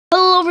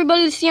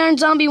everybody, it's the Iron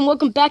Zombie, and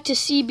welcome back to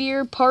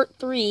Seabeard Part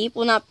 3.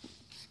 Well, not,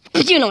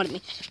 you know what I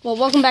mean. Well,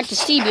 welcome back to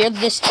Seabeard.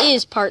 This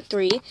is Part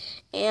 3,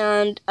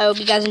 and I hope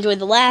you guys enjoyed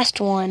the last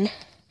one.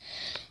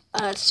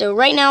 So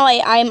right now,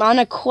 I'm on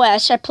a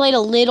quest. I played a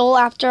little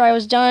after I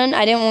was done.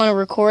 I didn't want to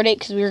record it,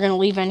 because we were going to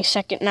leave any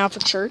second now for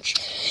church.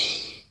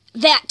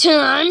 That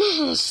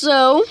time,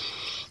 so,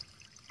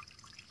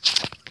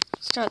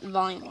 start the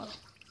volume level.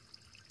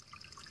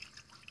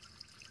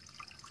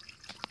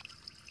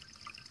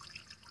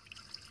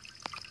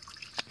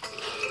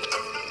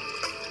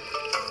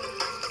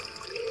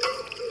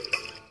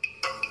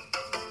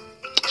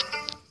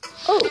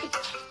 Oh,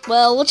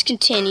 well, let's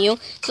continue.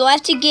 So I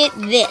have to get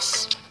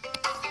this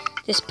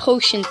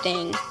potion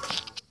thing.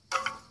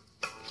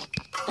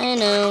 I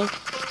know,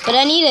 but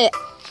I need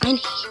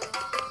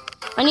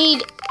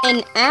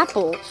an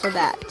apple for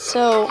that.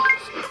 So,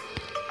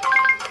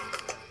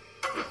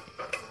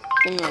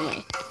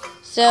 anyway,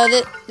 so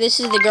this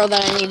is the girl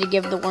that I need to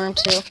give the worm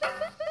to.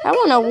 I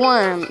want a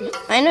worm.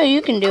 I know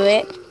you can do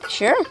it.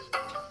 Sure.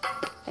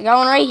 I got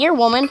one right here,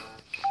 woman.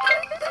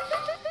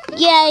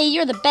 Yay,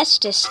 you're the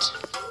bestest.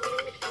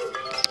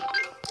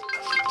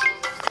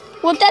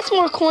 Well, that's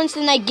more coins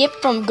than I get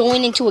from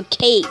going into a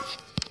cave.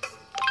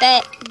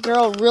 That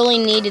girl really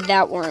needed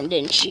that worm,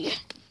 didn't she?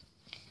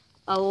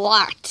 A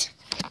lot.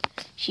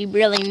 She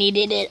really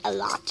needed it a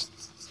lot.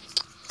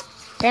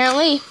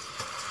 Apparently.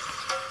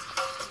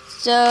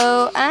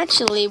 So,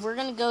 actually, we're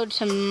going to go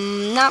to,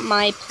 not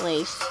my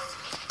place.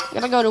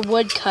 We're going to go to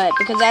Woodcut,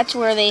 because that's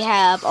where they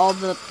have all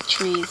the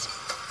trees.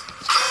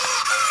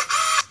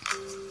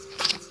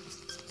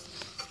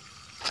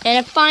 And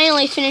I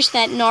finally finished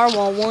that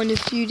narwhal one,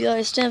 if you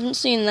guys haven't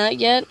seen that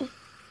yet.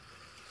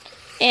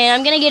 And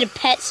I'm going to get a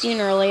pet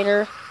sooner or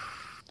later.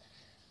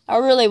 I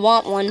really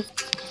want one.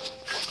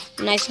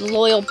 A nice,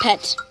 loyal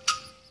pet.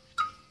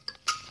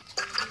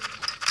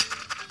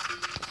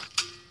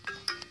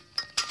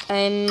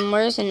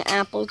 Where's an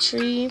apple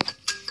tree?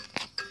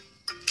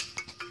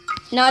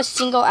 Not a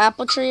single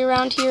apple tree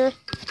around here.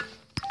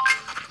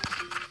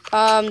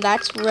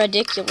 That's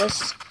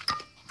ridiculous.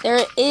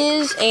 There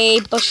is a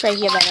bush right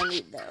here that I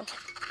need, though.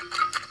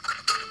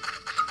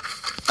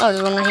 Oh,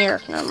 there's one right here.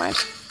 Never mind.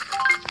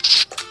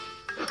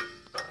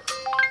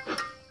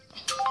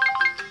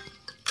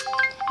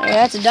 Okay,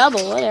 that's a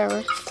double.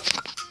 Whatever.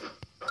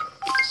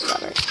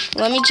 Strawberry.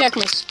 Let me check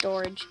my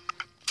storage.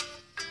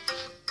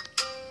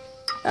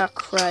 Oh,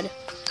 crud.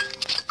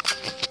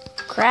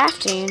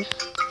 Crafting.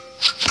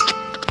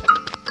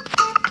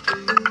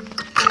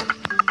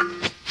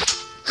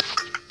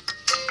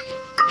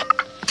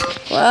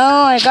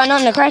 Well, I got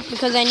nothing to craft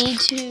because I need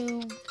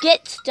to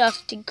get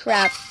stuff to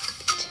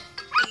craft.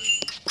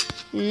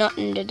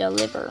 Nothing to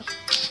deliver.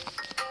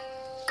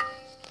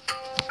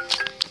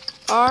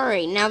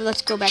 Alright, now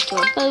let's go back to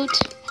our boat.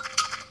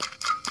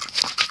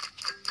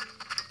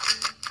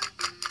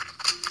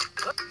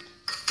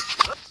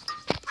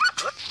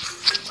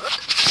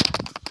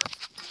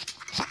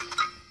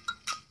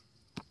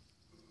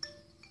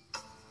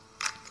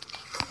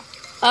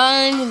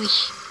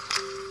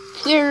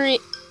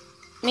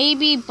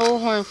 Maybe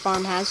Bullhorn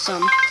Farm has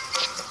some.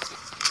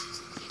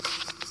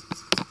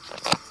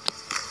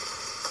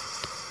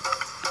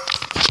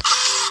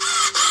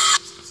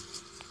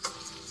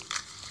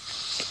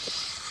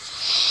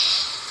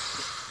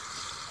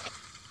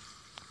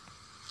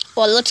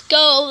 Well, let's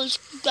go,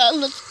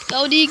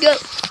 Digo.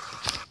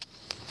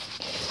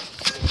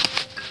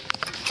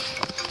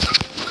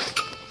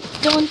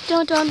 Dun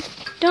dun dun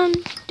dun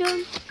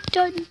dun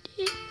dun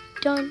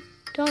dun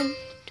dun.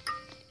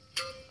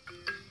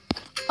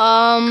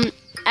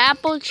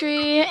 Apple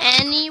tree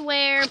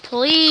anywhere,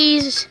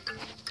 please.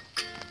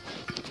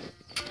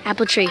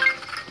 Apple tree.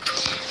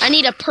 I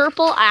need a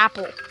purple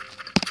apple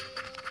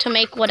to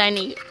make what I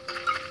need.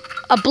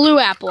 A blue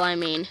apple, I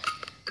mean.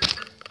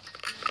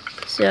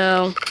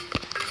 So,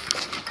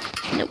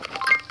 nope.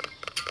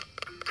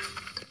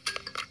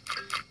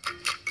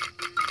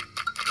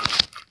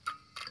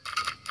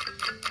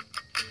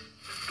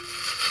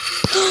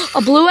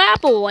 A blue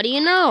apple, what do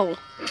you know?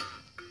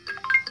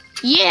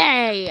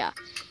 Yay!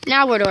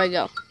 Now where do I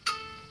go?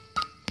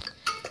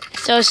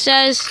 So it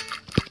says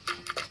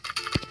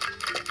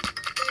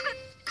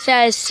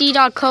Sea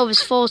Dog Cove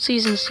is full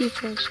season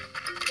seafood.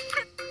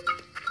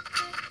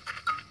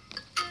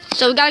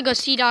 So we gotta go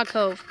Sea Dog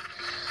Cove.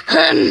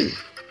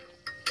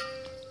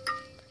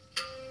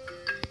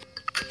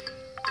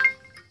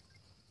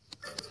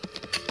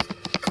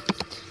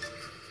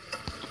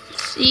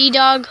 Sea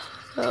Dog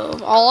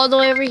Cove, all the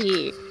way over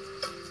here.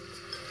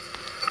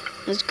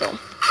 Let's go.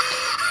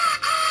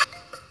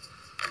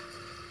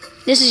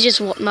 This is just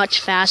much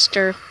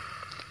faster.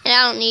 And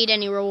I don't need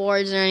any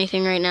rewards or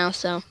anything right now,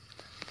 so.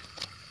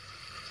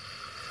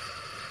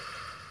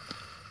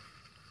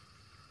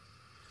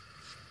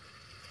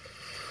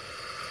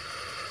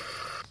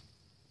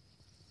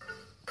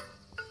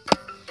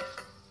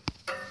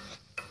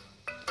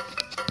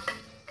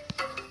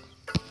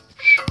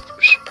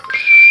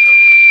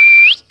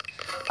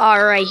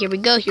 Alright, here we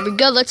go.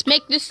 Let's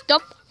make this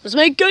stuff. Let's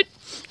make it.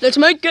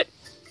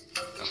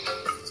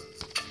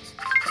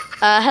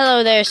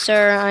 Hello there,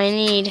 sir. I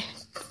need to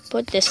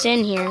put this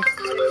in here.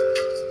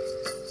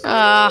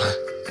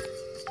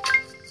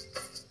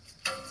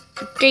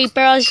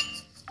 Creepers.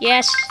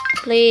 Yes,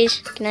 please.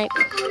 Can I?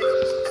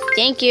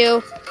 Thank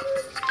you.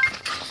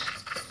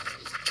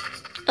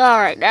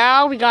 Alright,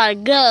 now we gotta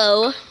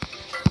go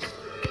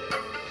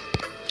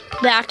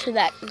back to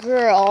that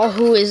girl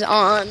who is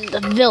on the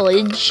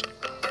village.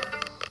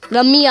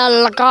 The Mia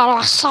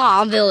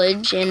Lagarasa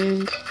village,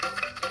 and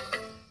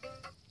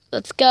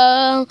let's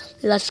go.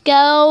 Let's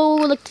go.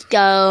 Let's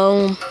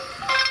go.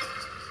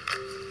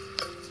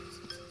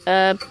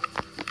 I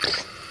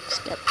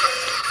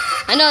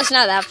know it's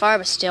not that far,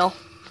 but still.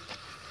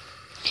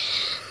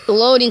 The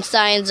loading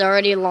sign's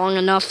already long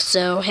enough,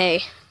 so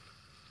hey.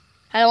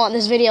 I don't want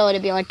this video to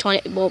be like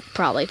 20, well,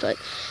 probably, but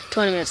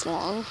 20 minutes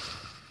long.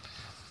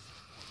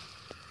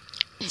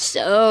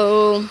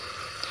 So,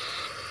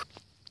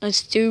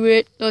 let's do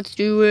it, let's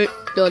do it,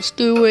 let's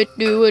do it,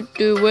 do it,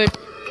 do it.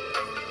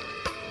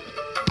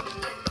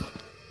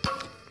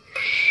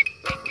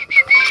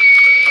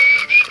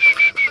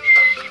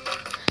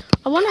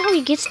 I wonder how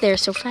he gets there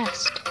so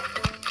fast.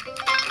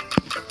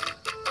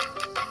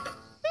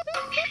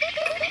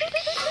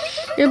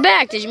 You're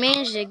back. Did you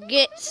manage to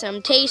get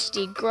some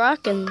tasty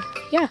grok? And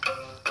yeah.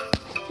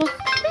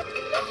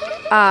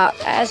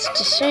 As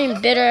the same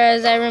bitter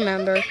as I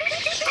remember.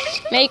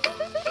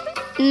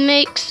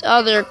 Makes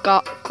other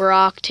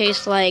grok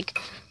taste like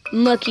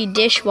mucky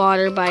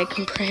dishwater by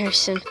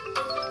comparison.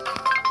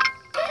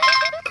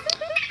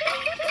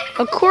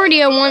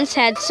 Accordia once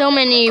had so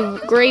many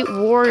great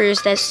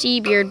warriors that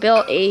Seabeard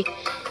built a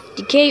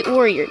decayed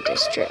warrior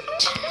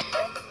district.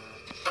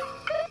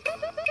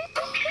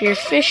 Your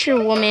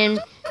fisherwoman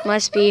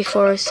must be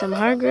for some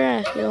hard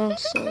grass, some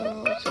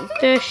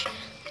fish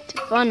to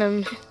fun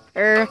them,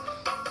 or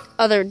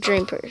other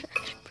drinkers.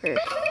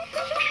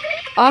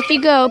 Off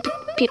you go,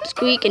 peep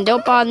squeak, and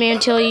don't bother me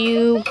until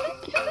you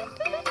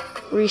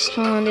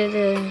respawn to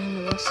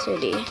the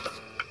city.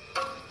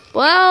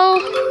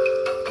 Well,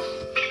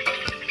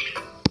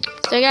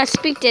 so I gotta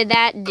speak to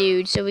that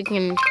dude so we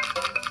can.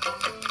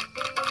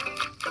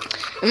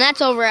 And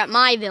that's over at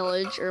my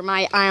village, or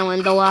my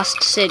island, the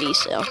Lost City,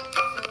 so.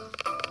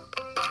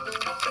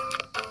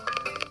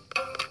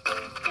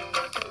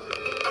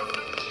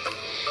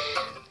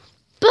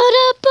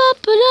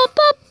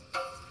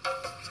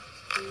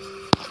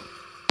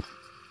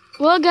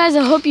 Well, guys,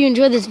 I hope you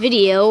enjoyed this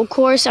video. Of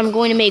course, I'm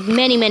going to make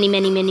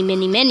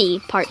many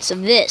parts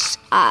of this.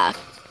 But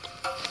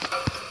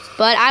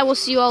I will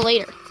see you all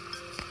later.